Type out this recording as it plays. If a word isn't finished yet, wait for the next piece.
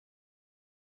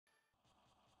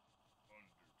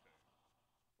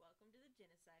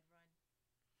Genocide Run.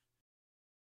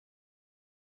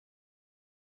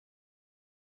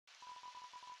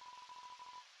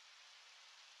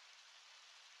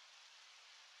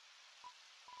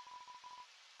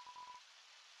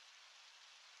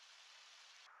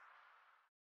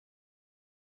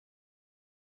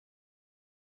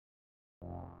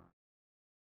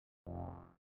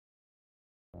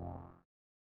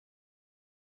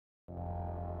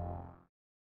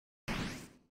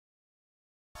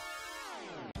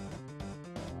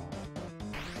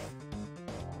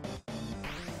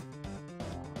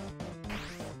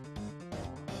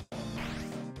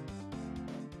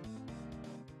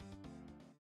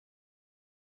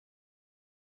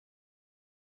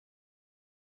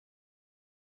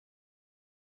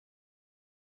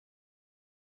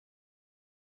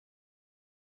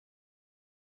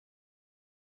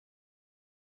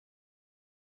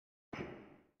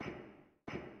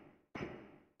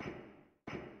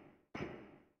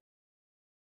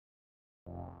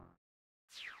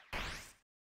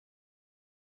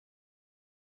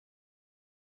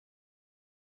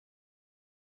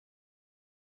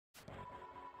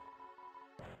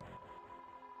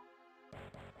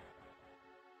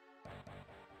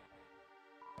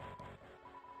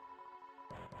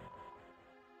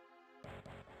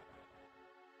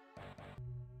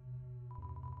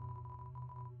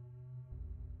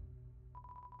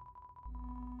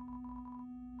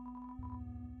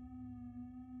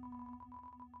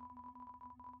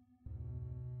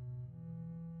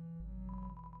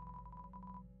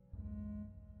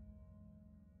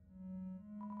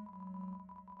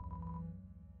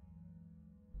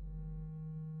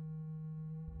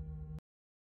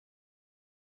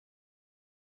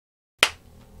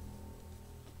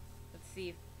 Let's see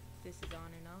if this is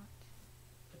on or not.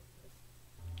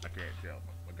 I can't tell.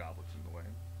 My goblet's in the way.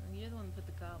 Well, you're the one who put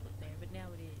the goblet there, but now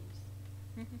it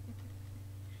is.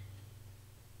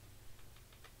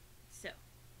 So,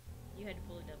 you had to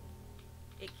pull a double.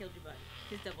 It killed your buddy.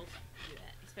 Because doubles do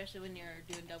that. Especially when you're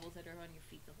doing doubles that are on your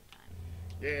feet the whole time.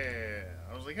 Yeah.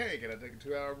 I was like, hey, can I take a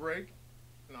 2-hour break?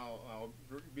 And I'll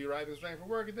be right this train for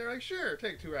work. And they're like, sure,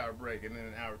 take a 2-hour break. And then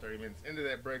an hour, 30 minutes into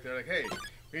that break, they're like, hey,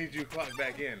 we need you to clock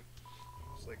back in.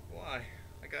 I was like, why?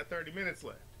 I got 30 minutes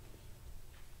left.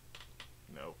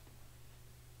 Nope.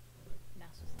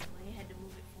 Mouse was in the way. You had to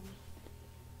move it for me.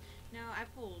 No, I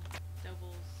pulled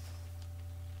doubles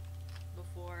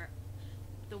before.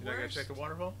 The You're worst. not gonna check the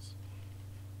waterfalls?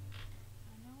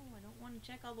 I know. I don't want to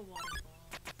check all the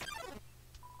waterfalls.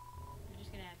 We're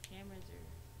just gonna have cameras or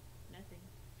nothing.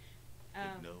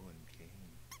 No one came.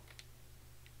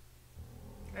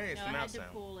 Hey, it's no, the I mouse had to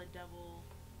sound. pull a double,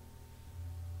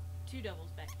 2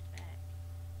 doubles back to back.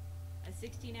 A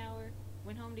 16-hour,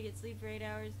 went home to get sleep for 8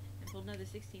 hours, and pulled another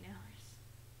 16 hours.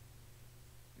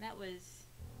 And that was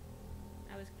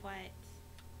quite.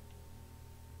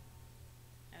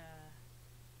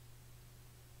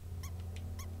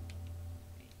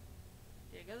 Wait,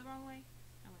 did it go the wrong way?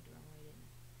 I went the wrong way, didn't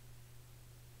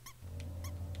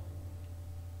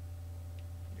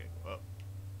Okay, go up.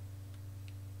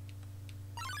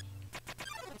 I?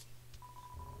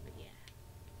 But yeah,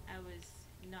 I was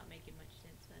not making much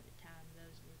sense by the time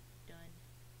those were done.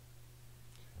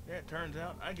 Yeah, it turns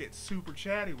out I get super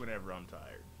chatty whenever I'm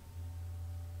tired.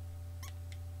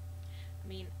 I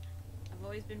mean, I've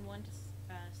always been one to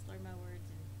slur my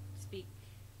words and speak.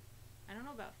 I don't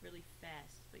know about really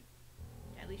fast, like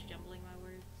at least jumbling my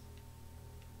words.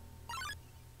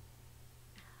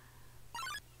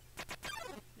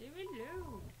 Leave me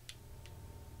alone.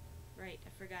 Right, I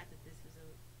forgot that this was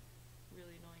a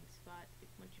really annoying spot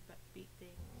once you beat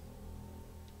things.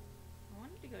 I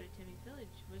wanted to go to Timmy's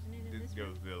village, wasn't it in this It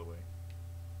room? goes the other way.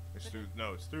 It's But through.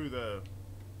 No, it's through the.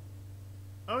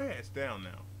 Oh yeah, it's down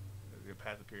now. The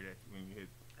path appeared when you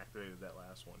activated that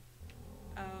last one.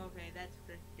 Oh, okay, that's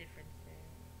the difference there.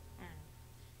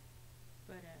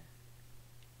 But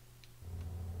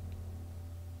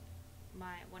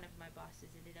one of my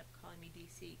bosses ended up calling me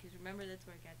DC because remember that's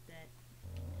where I got that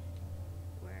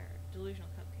delusional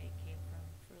cupcake came from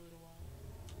for a little while.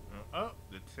 Oh,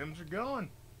 the Tims are gone.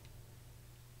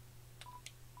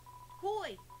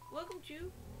 Hoi! Welcome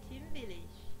to Tim Village.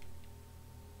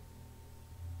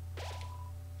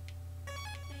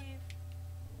 Dave.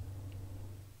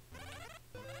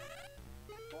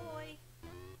 Hoi!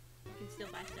 You can still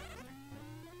buy stuff from there.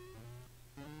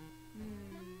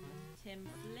 Tim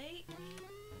Flake.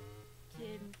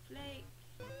 Tim Flake.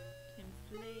 Tim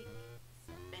Flake.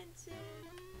 Expensive.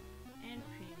 And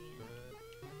premium.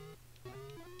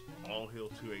 All heal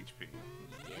 2 HP.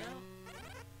 Yep.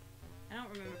 I don't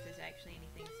remember if there's actually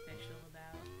anything special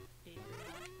about it or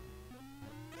not.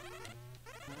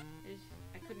 There's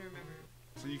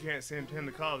So you can't send Tim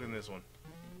the Cog in this one.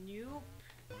 Nope.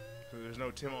 So there's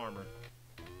no Tim armor.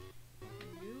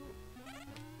 Nope.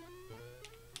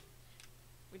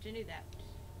 Which I knew that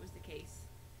was the case.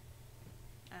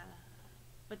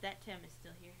 But that Tim is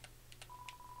still here.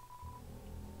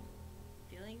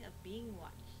 Feeling of being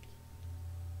watched.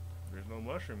 There's no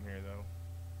mushroom here, though.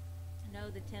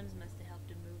 No, the Tims must have helped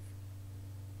him move.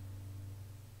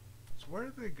 So where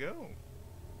did they go?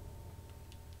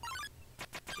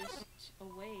 Just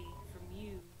away from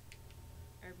you,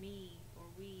 or me, or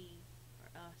we, or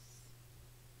us.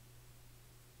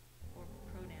 Or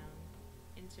pronoun.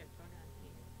 Insert pronoun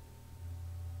here.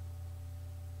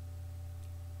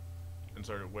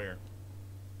 Insert it where?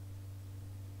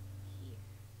 Here.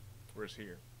 Where's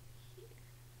here? Here.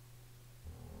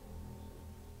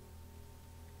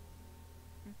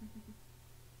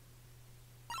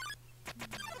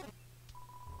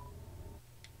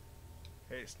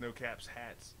 Hey, Snowcap's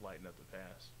hats lighten up the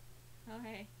pass. Oh,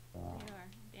 hey. They are.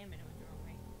 Damn it, I went the wrong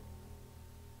way.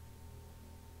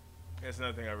 That's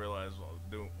another thing I realized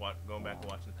while going back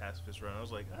and watching the Pacifist Run. I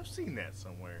was like, I've seen that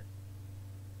somewhere.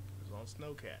 It was on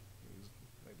Snowcat. He was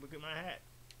like, look at my hat.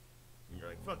 And you're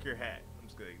like, fuck your hat. I'm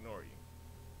just gonna ignore you.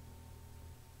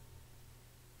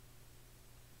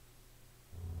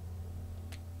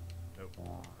 Nope.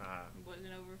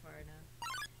 Wasn't over far enough.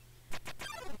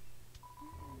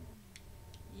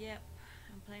 Yep,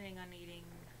 I'm planning on eating.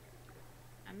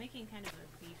 I'm making kind of a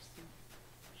beef soup,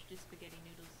 just spaghetti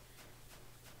noodles.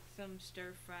 Some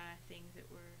stir fry things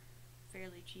that were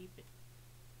fairly cheap at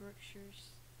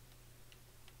Brookshire's.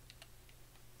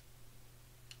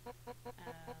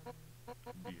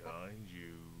 Behind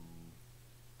you.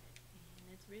 And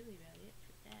that's really about it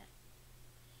for that.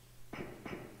 I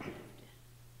have to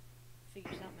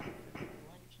figure something out for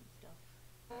lunch and stuff.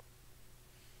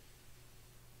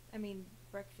 I mean,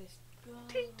 breakfast. God,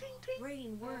 Ting, ting, ting.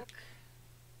 brain work.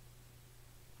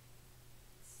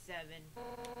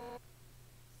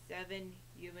 7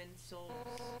 human souls.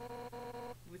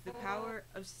 With the power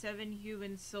of 7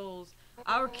 human souls,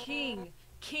 our king,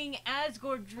 King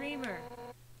Asgore Dreamer,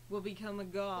 will become a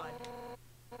god.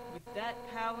 With that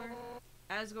power,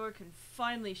 Asgore can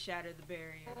finally shatter the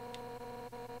barrier.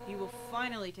 He will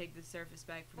finally take the surface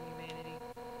back from humanity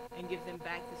and give them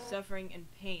back the suffering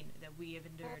and pain that we have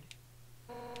endured.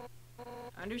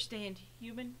 Understand,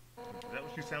 human? Is that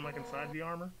what you sound like inside the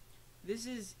armor? This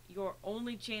is your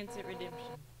only chance at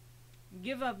redemption.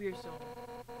 Give up your soul,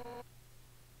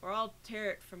 or I'll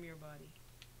tear it from your body.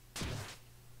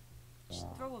 Just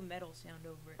throw a metal sound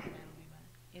over it, and that'll be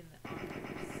my in the armor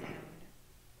sound.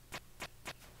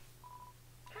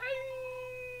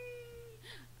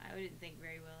 I didn't think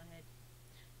very well ahead.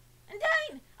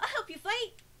 Undyne! I'll help you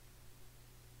fight!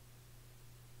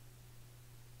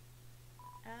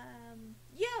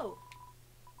 Yo!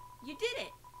 You did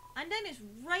it! Undyne is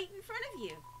right in front of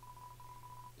you.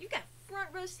 You got front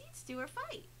row seats to her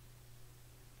fight.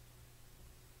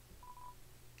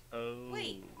 Oh.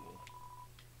 Wait.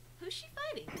 Who's she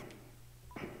fighting?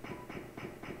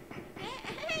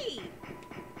 Hey!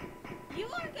 You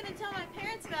aren't gonna tell my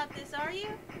parents about this, are you?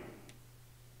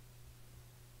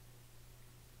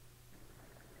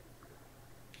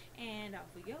 And off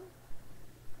we go.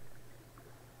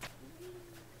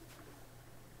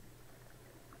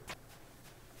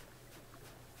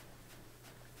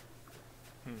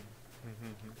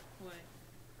 What?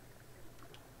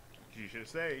 You should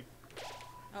say.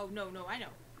 Oh, no, I know.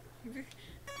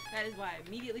 That is why I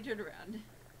immediately turned around.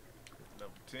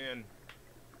 Number 10.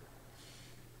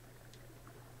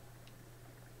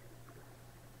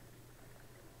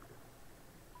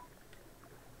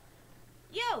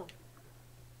 Yo!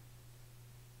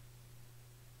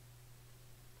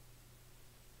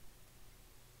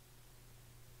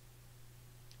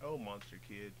 Oh, monster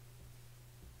kid.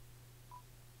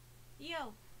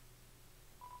 Yo!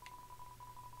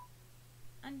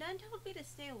 Undyne told me to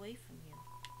stay away from you.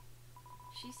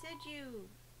 She said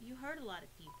you hurt a lot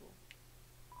of people.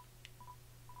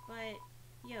 But,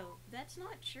 yo, that's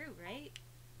not true, right?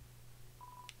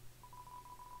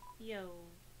 Yo,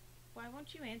 why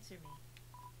won't you answer me?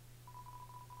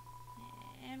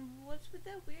 And what's with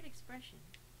that weird expression?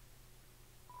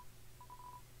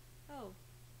 Oh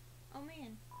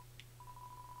man.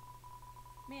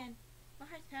 Man, my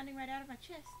heart's pounding right out of my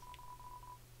chest.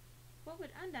 What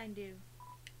would Undyne do?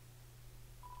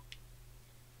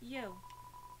 Yo,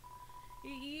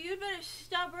 you'd better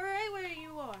stop right where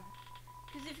you are.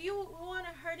 Cause if you want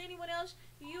to hurt anyone else,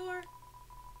 you're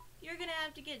gonna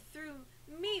have to get through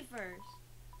me first.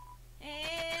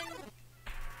 And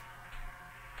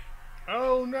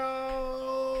oh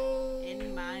no!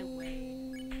 in my way.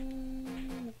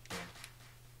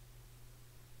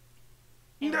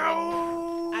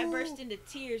 Oh! I burst into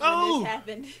tears Oh! when this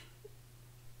happened.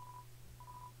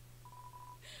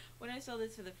 When I saw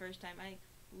this for the first time, I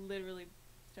literally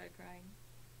started crying.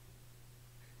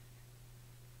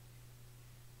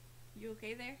 You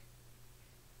okay there?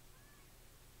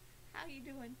 How you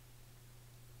doing?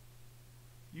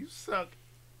 You suck.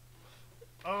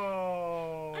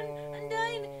 Oh. I'm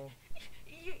dying.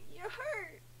 You're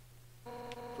hurt.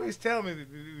 Please tell me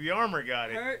the armor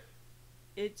got it. Hurt?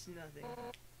 It's nothing.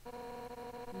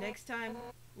 Next time,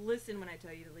 listen when I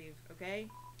tell you to leave, okay?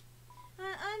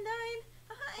 I'm dying.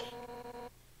 Hi.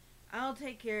 I'll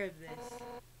take care of this.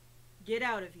 Get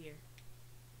out of here.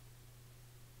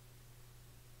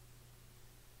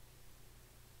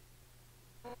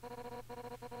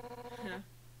 Huh.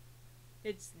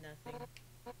 It's nothing.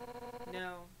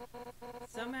 No.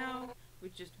 Somehow,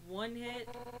 with just one hit,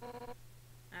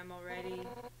 I'm already...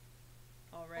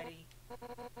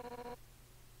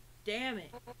 Damn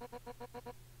it.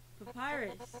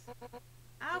 Papyrus.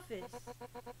 Alphys.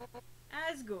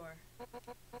 Asgore.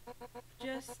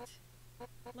 Just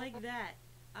like that.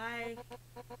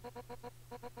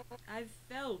 I've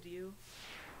failed you.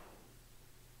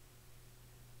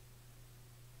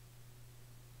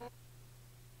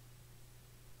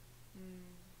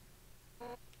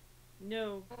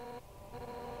 No.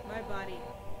 My body.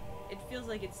 It feels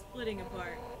like it's splitting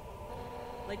apart.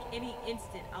 Like any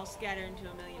instant I'll scatter into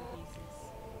a million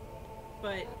pieces.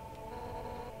 But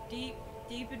deep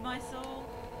in my soul,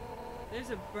 there's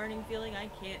a burning feeling I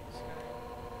can't describe.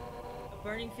 A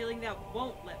burning feeling that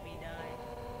won't let me die.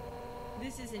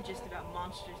 This isn't just about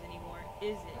monsters anymore,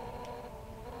 is it?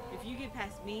 If you get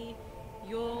past me,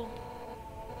 you'll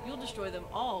destroy them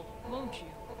all, won't you?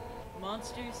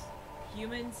 Monsters,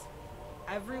 humans,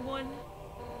 everyone's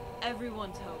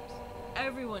hopes,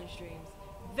 everyone's dreams,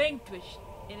 vanquished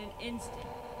in an instant.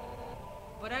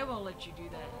 But I won't let you do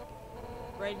that.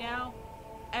 Right now,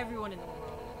 everyone in the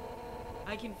world,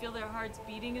 I can feel their hearts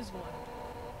beating as one.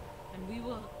 And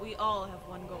we all have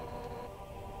one goal.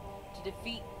 To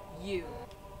defeat you.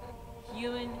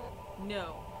 Human,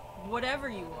 no. Whatever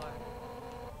you are.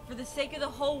 For the sake of the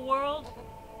whole world,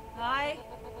 I,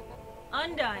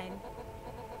 Undyne,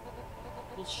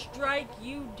 will strike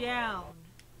you down.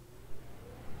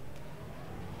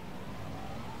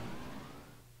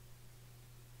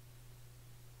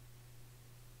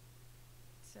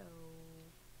 So,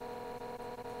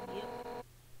 yep.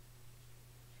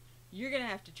 You're gonna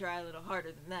have to try a little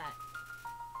harder than that.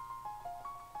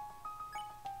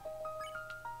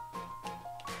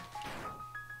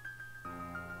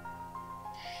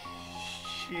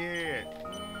 Shit.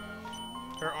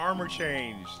 Her armor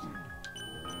changed.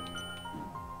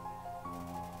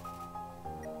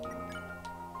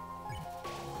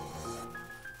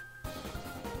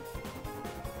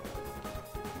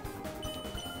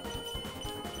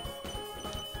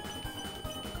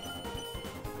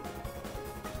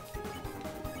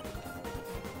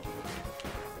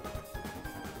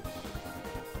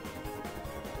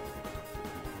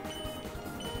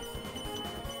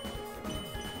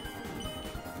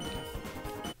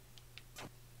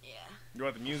 You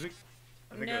want the music?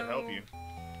 I think it'll help you.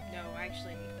 No,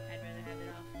 actually, I'd rather have it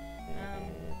off.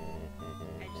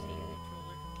 I just hate your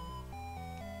controller.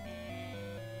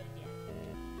 And yeah.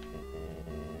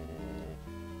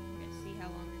 We're gonna see how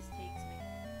long this takes me.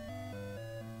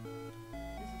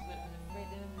 This is what I was afraid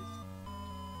of. Is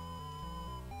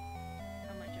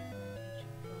how much I was going to hate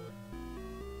your controller.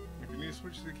 If you need to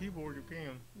switch to the keyboard, you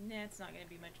can. Nah, it's not gonna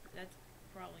be much, but that's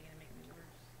probably gonna make me worse.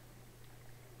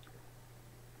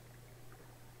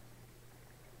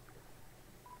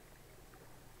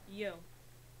 Yo.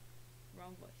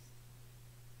 Wrong voice.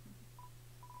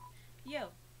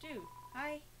 Yo, dude,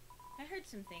 I heard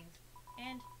some things.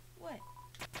 And what?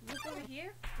 Look over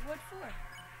here? What for?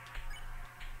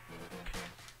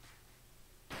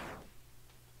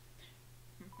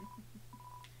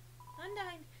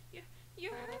 Undyne,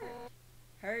 you're hurt.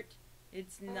 Hurt?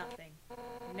 It's nothing.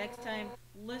 Next time,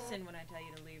 listen when I tell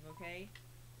you to leave, okay?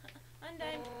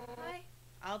 Undyne,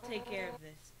 I'll take care of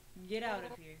this. Get out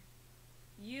of here.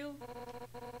 You're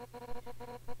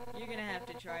gonna have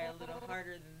to try a little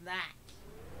harder than that.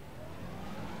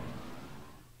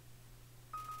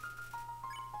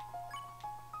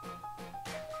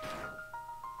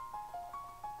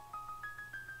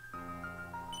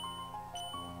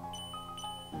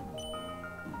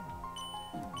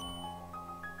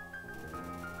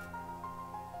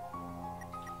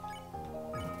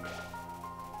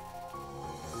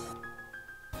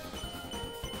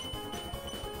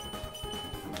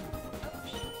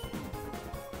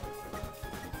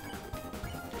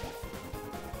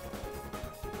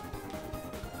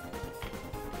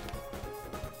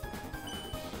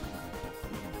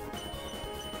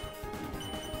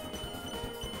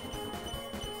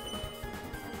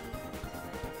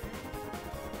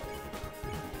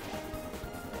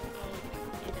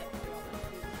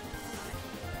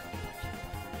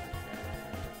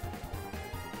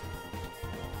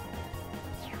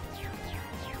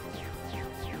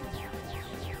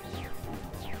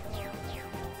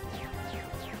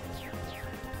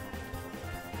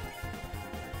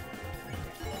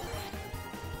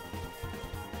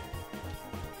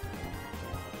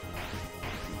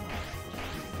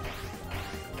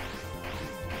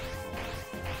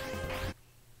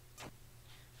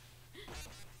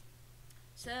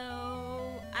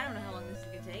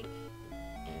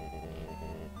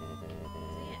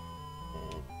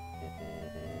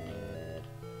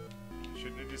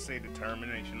 just say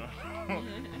determination on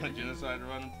a Genocide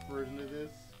Run version of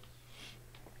this.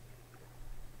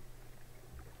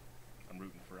 I'm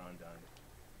rooting for Undine.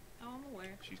 Oh, I'm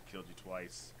aware. She's killed you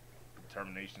twice.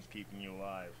 Determination's keeping you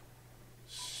alive.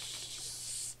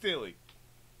 Silly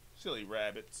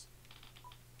rabbits.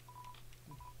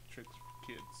 Tricks for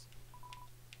kids.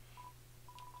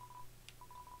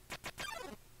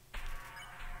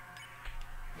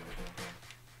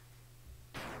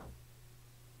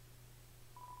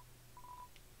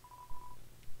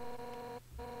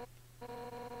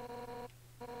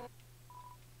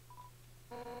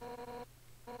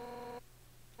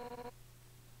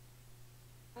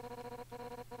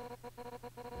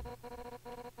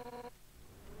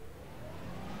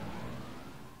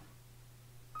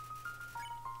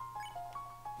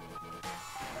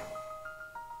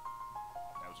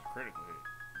 Critical hit.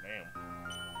 Damn.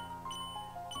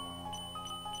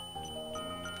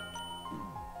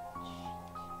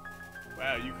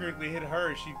 Wow, you critically hit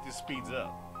her, she just speeds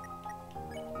up.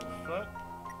 Fuck?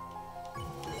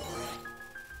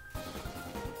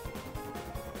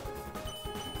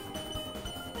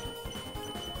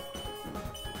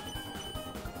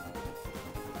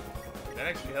 Did that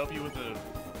actually help you with the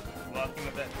blocking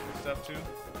of that stuff too?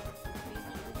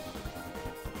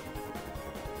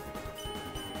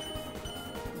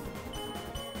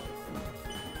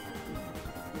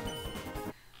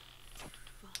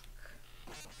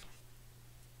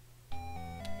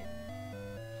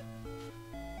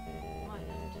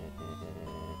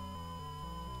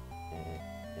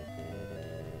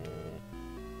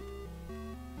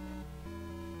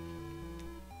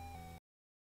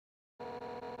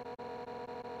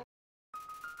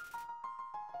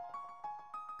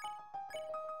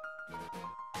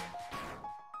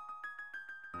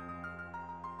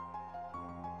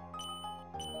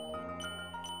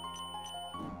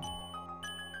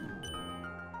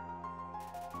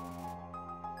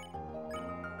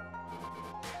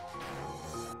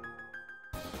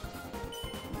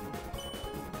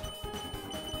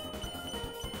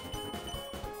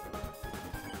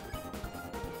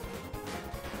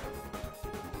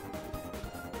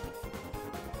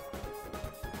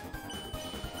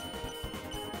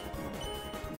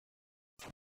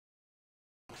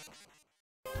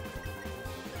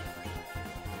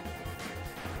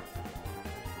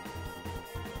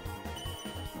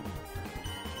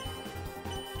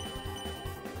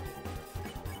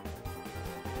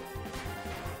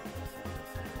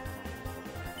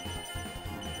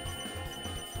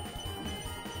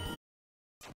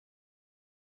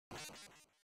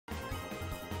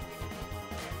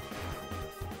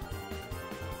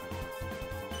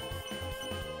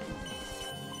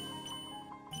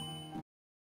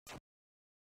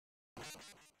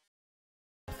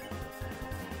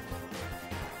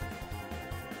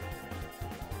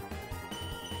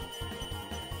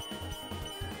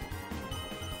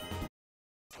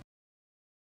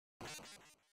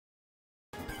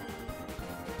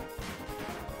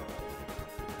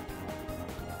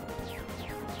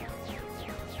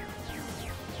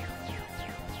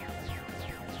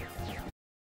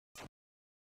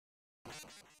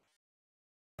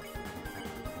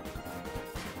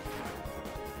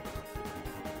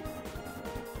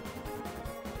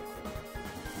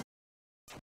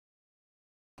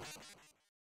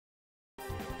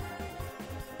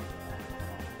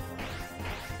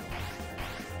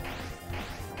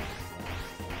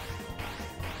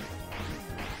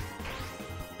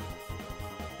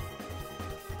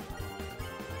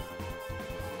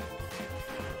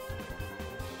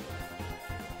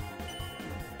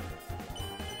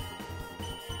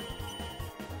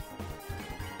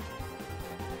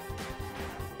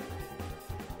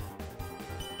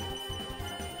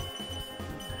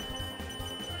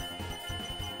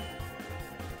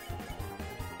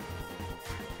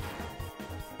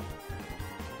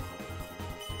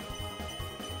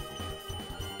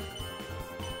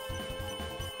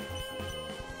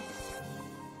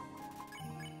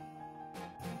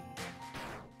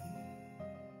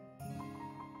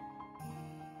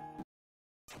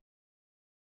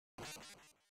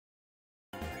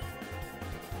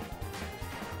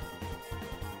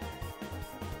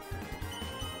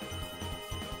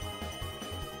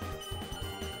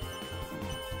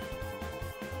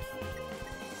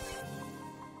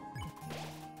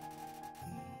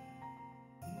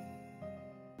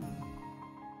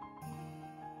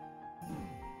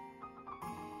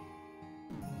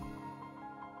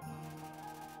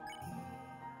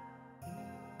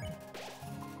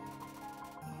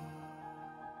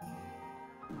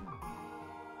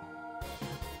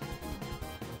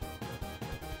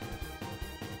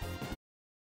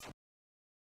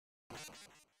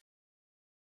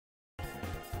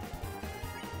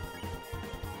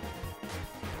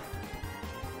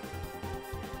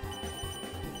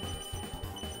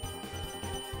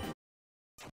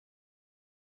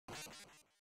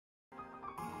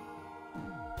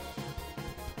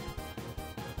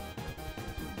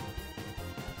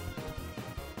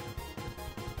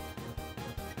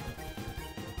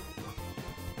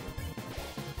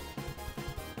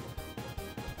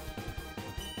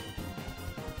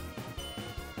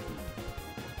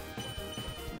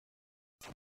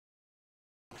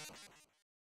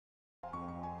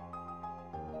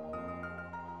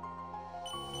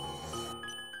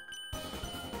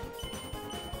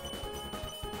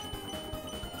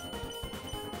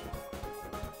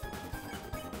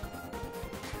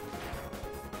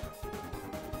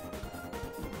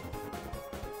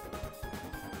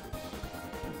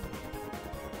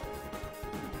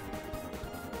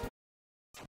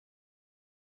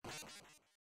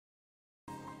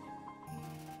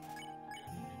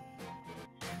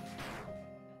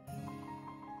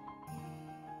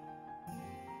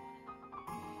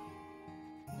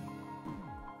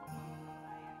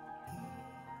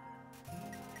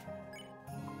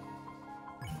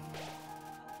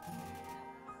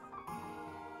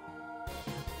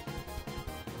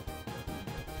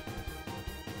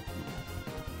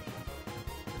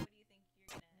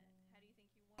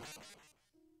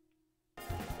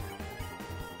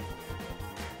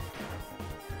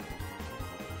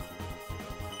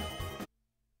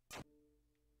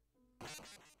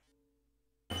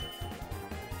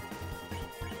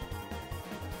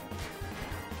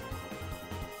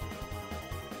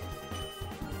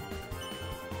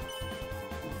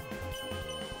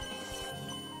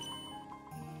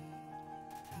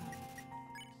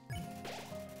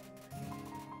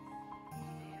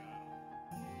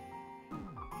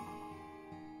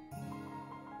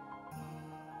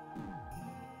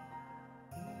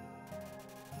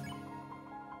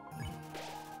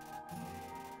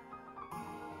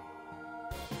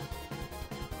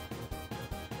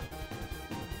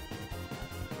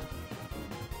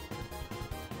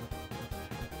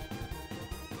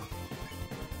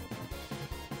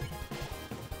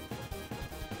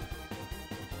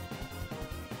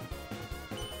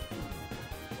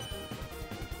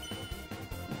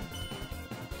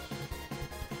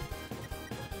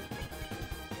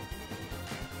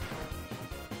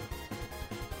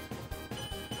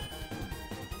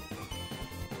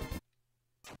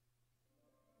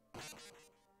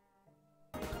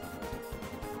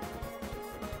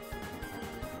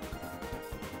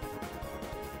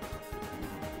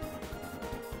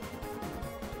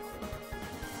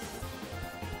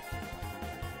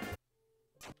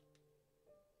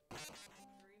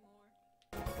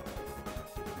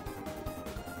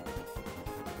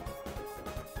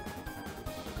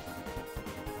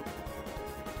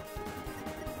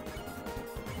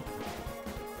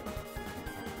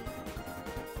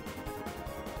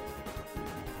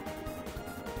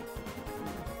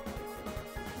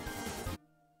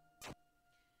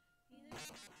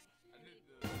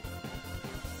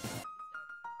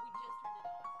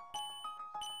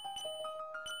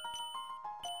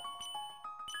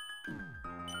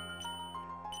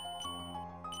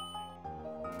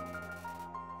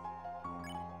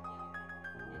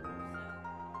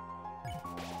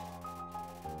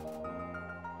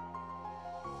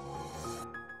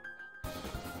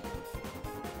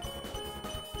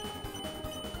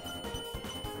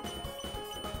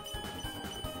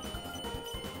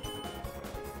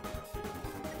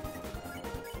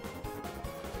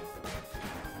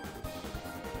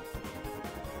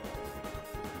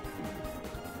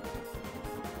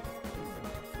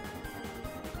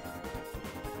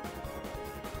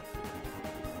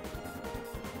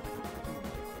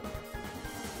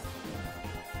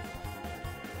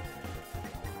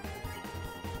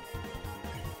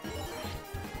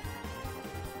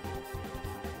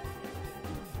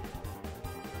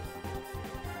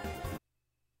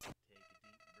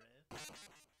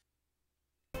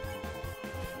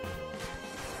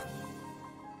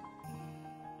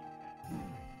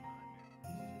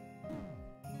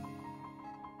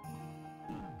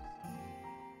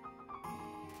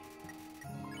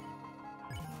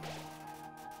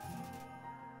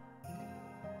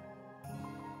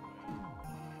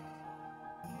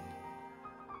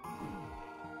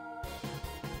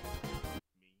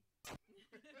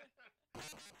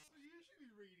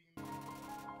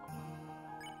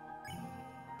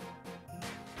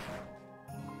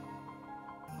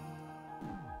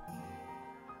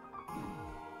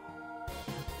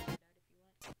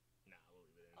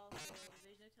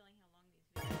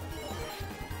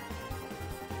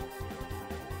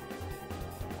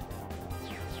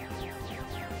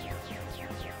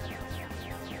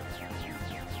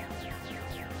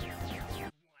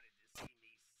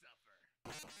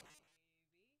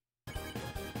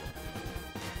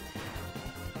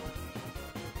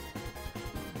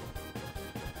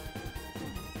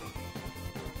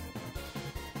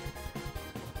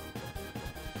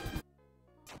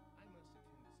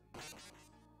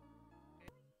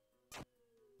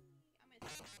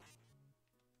 Yeah,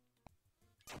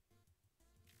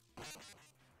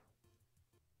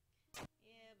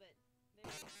 but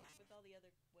there's with all the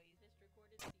other ways it's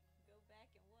recorded, so you can go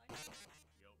back and watch it.